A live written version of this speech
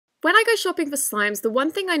When I go shopping for slimes, the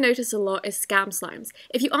one thing I notice a lot is scam slimes.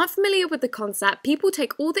 If you aren't familiar with the concept, people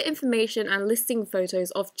take all the information and listing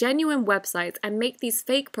photos of genuine websites and make these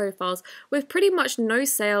fake profiles with pretty much no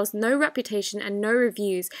sales, no reputation, and no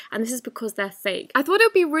reviews, and this is because they're fake. I thought it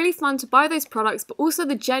would be really fun to buy those products, but also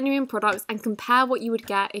the genuine products, and compare what you would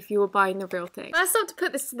get if you were buying the real thing. First up to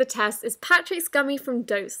put this to the test is Patrick's Gummy from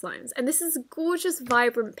Dope Slimes, and this is a gorgeous,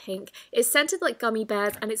 vibrant pink. It's scented like gummy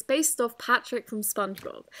bears, and it's based off Patrick from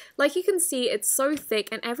SpongeBob. Like you can see, it's so thick,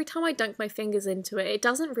 and every time I dunk my fingers into it, it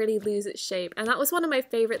doesn't really lose its shape, and that was one of my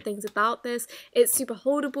favourite things about this. It's super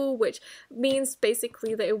holdable, which means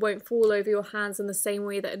basically that it won't fall over your hands in the same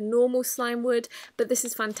way that a normal slime would, but this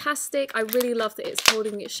is fantastic. I really love that it's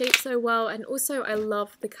holding its shape so well, and also I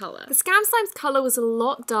love the colour. The Scam Slime's colour was a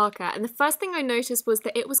lot darker, and the first thing I noticed was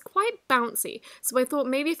that it was quite bouncy, so I thought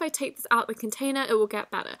maybe if I take this out the container it will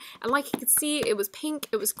get better, and like you could see, it was pink,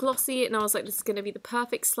 it was glossy, and I was like, this is going to be the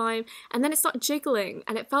perfect slime. And then it started jiggling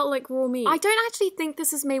and it felt like raw meat. I don't actually think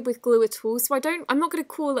this is made with glue at all, so I'm not going to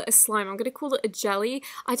call it a slime, I'm going to call it a jelly.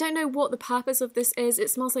 I don't know what the purpose of this is. It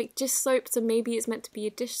smells like dish soap, so maybe it's meant to be a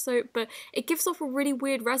dish soap, but it gives off a really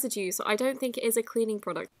weird residue, so I don't think it is a cleaning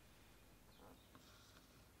product.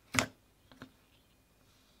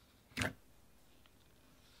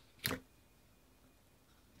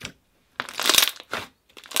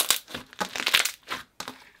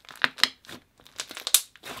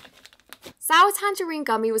 Sour Tangerine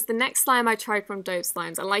Gummy was the next slime I tried from Dope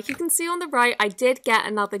Slimes, and like you can see on the right, I did get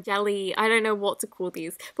another jelly. I don't know what to call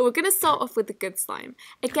these, but we're going to start off with the good slime.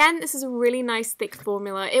 Again, this is a really nice thick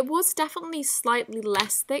formula. It was definitely slightly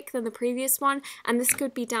less thick than the previous one, and this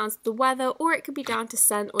could be down to the weather, or it could be down to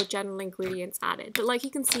scent or general ingredients added. But like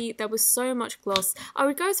you can see, there was so much gloss. I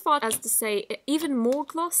would go as far as to say even more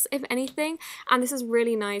gloss, if anything, and this is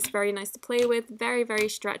really nice, very nice to play with, very, very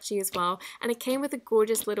stretchy as well, and it came with a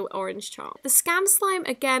gorgeous little orange charm. The Scam Slime,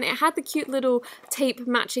 again, it had the cute little tape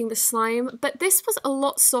matching the slime, but this was a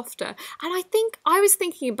lot softer, and I was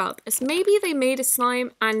thinking about this. Maybe they made a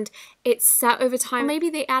slime and it set over time. Maybe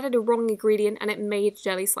they added a wrong ingredient and it made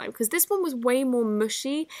jelly slime, because this one was way more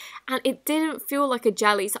mushy and it didn't feel like a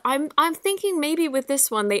jelly. So I'm thinking maybe with this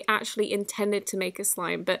one they actually intended to make a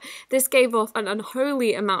slime, but this gave off an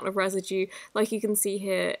unholy amount of residue. Like you can see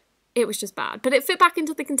here, it was just bad, but it fit back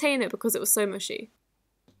into the container because it was so mushy.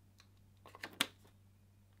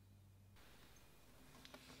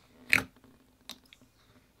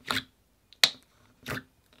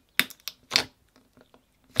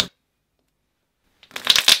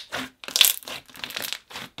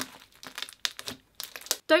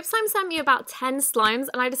 Dope Slime sent me about 10 slimes,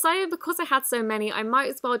 and I decided because I had so many, I might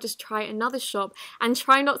as well just try another shop and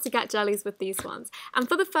try not to get jellies with these ones. And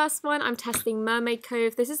for the first one, I'm testing Mermaid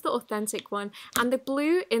Cove. This is the authentic one, and the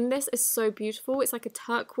blue in this is so beautiful. It's like a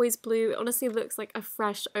turquoise blue. It honestly looks like a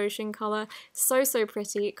fresh ocean colour. So, so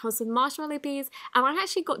pretty. It comes with marshmallow beads, and I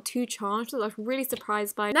actually got 2 charms, which I was really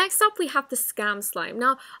surprised by. Next up, we have the Scam Slime.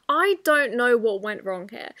 Now, I don't know what went wrong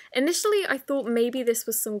here. Initially, I thought maybe this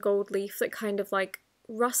was some gold leaf that kind of like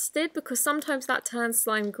rusted, because sometimes that turns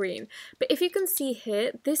slime green, but if you can see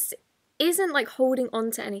here, this isn't like holding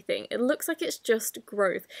on to anything. It looks like it's just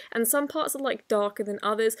growth, and some parts are like darker than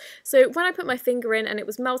others. So when I put my finger in and it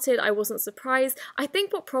was melted, I wasn't surprised. I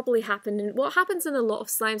think what probably happened, and what happens in a lot of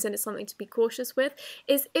slimes, and it's something to be cautious with,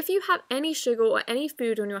 is if you have any sugar or any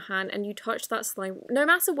food on your hand and you touch that slime, no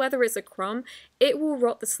matter whether it's a crumb, it will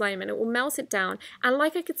rot the slime and it will melt it down. And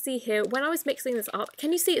like I could see here, when I was mixing this up,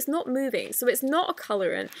 can you see it's not moving? So it's not a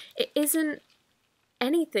colorant. It isn't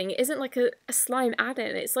anything. It isn't like a slime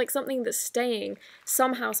add-in. It's like something that's staying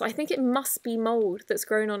somehow. So I think it must be mold that's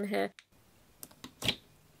grown on here.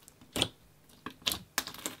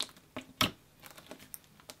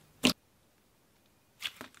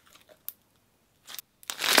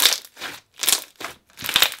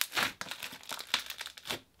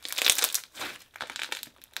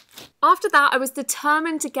 After that, I was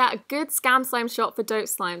determined to get a good Scam Slime shot for Dope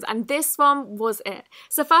Slimes, and this one was it.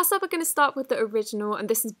 So first up, we're going to start with the original, and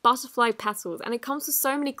this is Butterfly Petals, and it comes with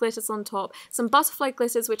so many glitters on top. Some butterfly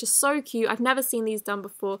glitters, which are so cute. I've never seen these done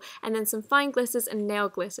before, and then some fine glitters and nail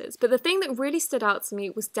glitters. But the thing that really stood out to me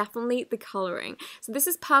was definitely the colouring. So this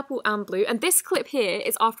is purple and blue, and this clip here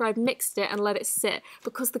is after I've mixed it and let it sit,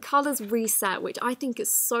 because the colours reset, which I think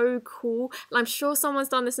is so cool. And I'm sure someone's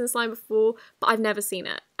done this in slime before, but I've never seen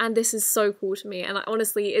it. And this is so cool to me, and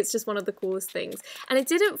honestly, it's just one of the coolest things. And it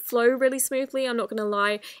didn't flow really smoothly, I'm not gonna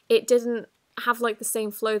lie. It didn't have like the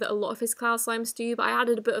same flow that a lot of his cloud slimes do, but I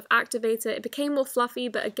added a bit of activator. It became more fluffy,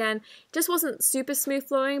 but again, just wasn't super smooth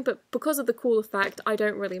flowing, but because of the cool effect, I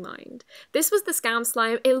don't really mind. This was the Scam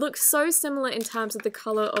Slime. It looked so similar in terms of the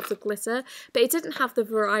colour of the glitter, but it didn't have the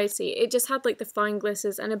variety. It just had like the fine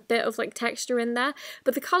glitters and a bit of like texture in there,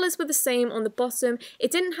 but the colours were the same on the bottom.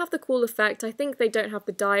 It didn't have the cool effect. I think they don't have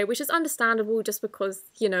the dye, which is understandable just because,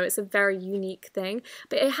 you know, it's a very unique thing,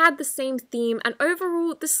 but it had the same theme, and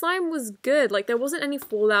overall the slime was good. Like, there wasn't any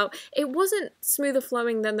fallout. It wasn't smoother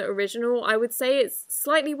flowing than the original. I would say it's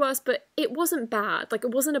slightly worse, but it wasn't bad. Like,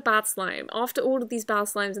 it wasn't a bad slime. After all of these bad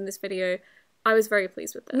slimes in this video, I was very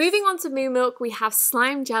pleased with this. Moving on to Moo Milk, we have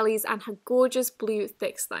slime jellies and her gorgeous blue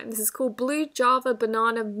thick slime. This is called Blue Java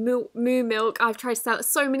Banana Moo Milk. I've tried to sell it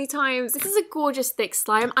so many times. This is a gorgeous thick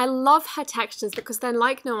slime. I love her textures because they're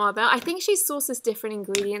like no other. I think she sources different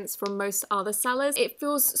ingredients from most other sellers. It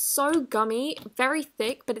feels so gummy, very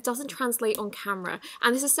thick, but it doesn't translate on camera.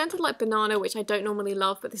 And this is scented like banana, which I don't normally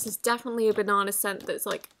love, but this is definitely a banana scent that's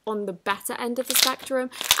like on the better end of the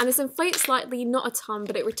spectrum. And this inflates slightly, not a ton,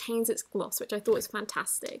 but it retains its gloss, which I thought was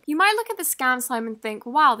fantastic. You might look at the Scam Slime and think,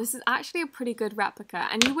 wow, this is actually a pretty good replica,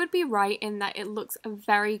 and you would be right in that it looks a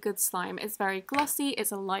very good slime. It's very glossy,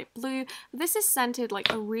 it's a light blue. This is scented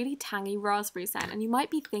like a really tangy raspberry scent, and you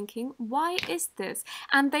might be thinking, why is this?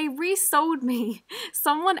 And they resold me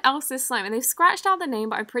someone else's slime, and they've scratched out the name,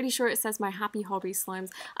 but I'm pretty sure it says My Happy Hobby Slimes.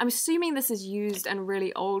 I'm assuming this is used and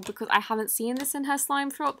really old because I haven't seen this in her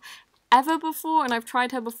slime shop ever before, and I've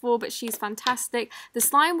tried her before, but she's fantastic. The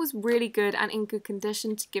slime was really good and in good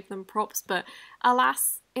condition, to give them props, but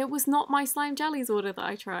alas, it was not my slime jellies order that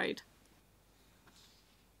I tried.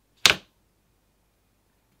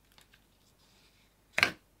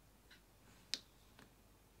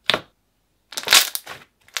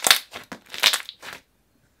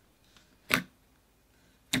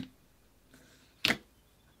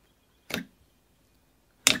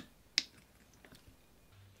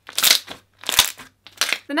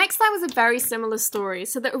 The next slime was a very similar story.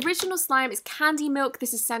 So the original slime is Candy Milk.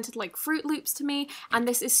 This is scented like Fruit Loops to me, and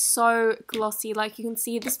this is so glossy. Like you can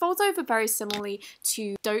see, this folds over very similarly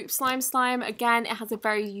to Dope Slime. Again, it has a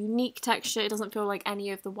very unique texture. It doesn't feel like any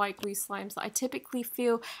of the white glue slimes that I typically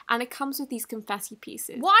feel, and it comes with these confetti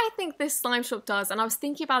pieces. What I think this slime shop does, and I was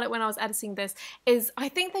thinking about it when I was editing this, is I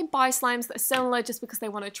think they buy slimes that are similar just because they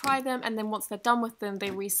want to try them, and then once they're done with them, they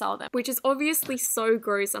resell them, which is obviously so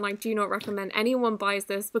gross, and I do not recommend anyone buys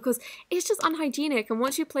this because it's just unhygienic, and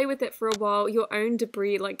once you play with it for a while, your own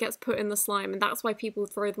debris like gets put in the slime, and that's why people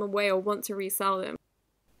throw them away or want to resell them.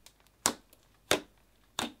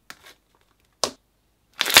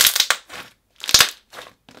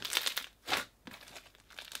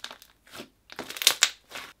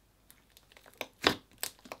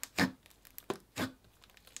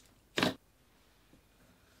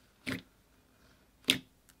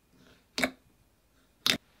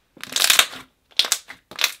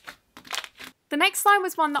 The next slime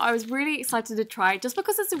was one that I was really excited to try just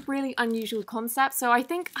because it's a really unusual concept. So I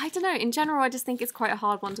don't know, in general I just think it's quite a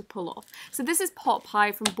hard one to pull off. So this is Pot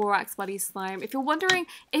Pie from Borax Buddy Slime. If you're wondering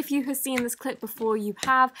if you have seen this clip before, you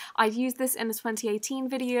have. I've used this in a 2018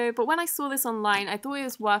 video, but when I saw this online, I thought it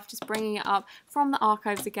was worth just bringing it up from the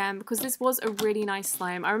archives again because this was a really nice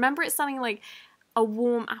slime. I remember it sounding like a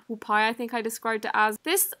warm apple pie, I think I described it as.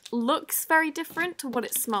 This looks very different to what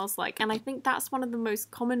it smells like, and I think that's one of the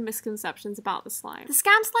most common misconceptions about the slime. The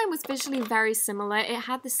Scam Slime was visually very similar. It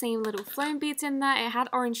had the same little foam beads in there, it had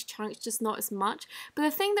orange chunks, just not as much, but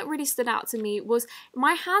the thing that really stood out to me was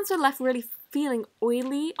my hands were left really feeling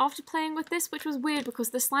oily after playing with this, which was weird because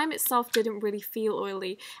the slime itself didn't really feel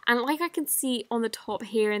oily. And like I can see on the top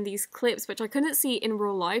here in these clips, which I couldn't see in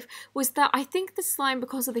real life, was that I think the slime,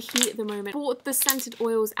 because of the heat at the moment, brought the scented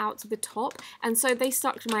oils out to the top, and so they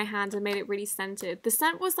stuck to my hand and made it really scented. The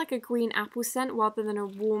scent was like a green apple scent rather than a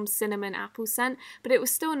warm cinnamon apple scent, but it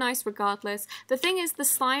was still nice regardless. The thing is, the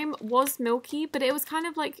slime was milky, but it was kind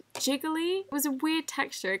of like jiggly. It was a weird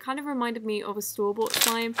texture. It kind of reminded me of a store-bought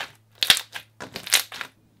slime.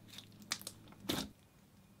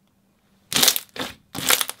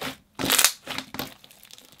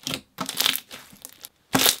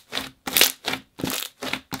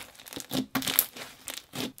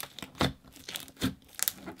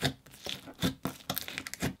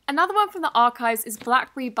 Another one from the archives is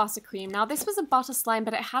Blackberry Buttercream. Now this was a butter slime,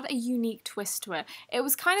 but it had a unique twist to it. It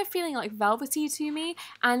was kind of feeling like velvety to me,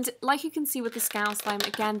 and like you can see with the scale slime,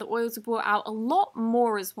 again, the oils were brought out a lot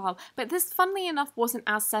more as well. But this, funnily enough, wasn't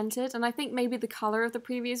as scented, and I think maybe the colour of the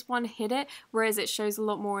previous one hid it, whereas it shows a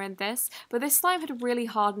lot more in this. But this slime had really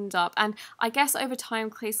hardened up, and I guess over time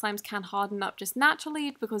clay slimes can harden up just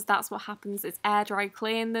naturally, because that's what happens. It's air dry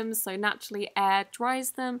clay in them, so naturally air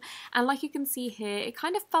dries them. And like you can see here, it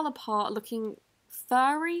kind of fell apart looking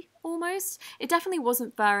furry almost. It definitely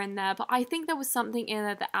wasn't fur in there, but I think there was something in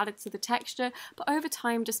there that added to the texture, but over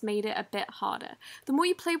time just made it a bit harder. The more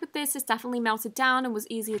you play with this, it's definitely melted down and was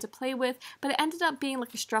easier to play with, but it ended up being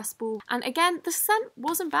like a stress ball. And again, the scent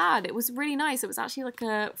wasn't bad. It was really nice. It was actually like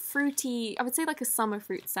a fruity, I would say like a summer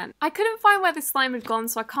fruit scent. I couldn't find where the slime had gone,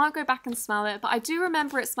 so I can't go back and smell it, but I do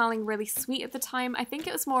remember it smelling really sweet at the time. I think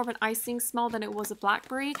it was more of an icing smell than it was a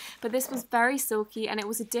blackberry, but this was very silky and it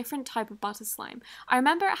was a different type of butter slime. I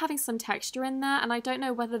remember it having some texture in there, and I don't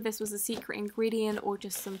know whether this was a secret ingredient or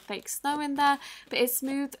just some fake snow in there, but it's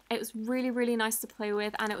smooth. It was really nice to play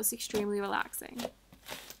with, and it was extremely relaxing.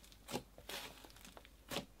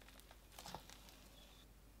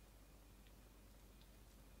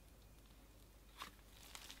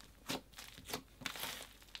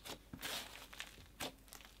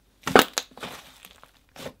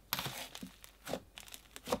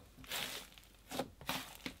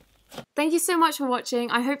 Thank you so much for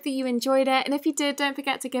watching. I hope that you enjoyed it, and if you did, don't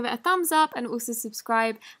forget to give it a thumbs up and also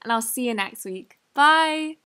subscribe, and I'll see you next week. Bye!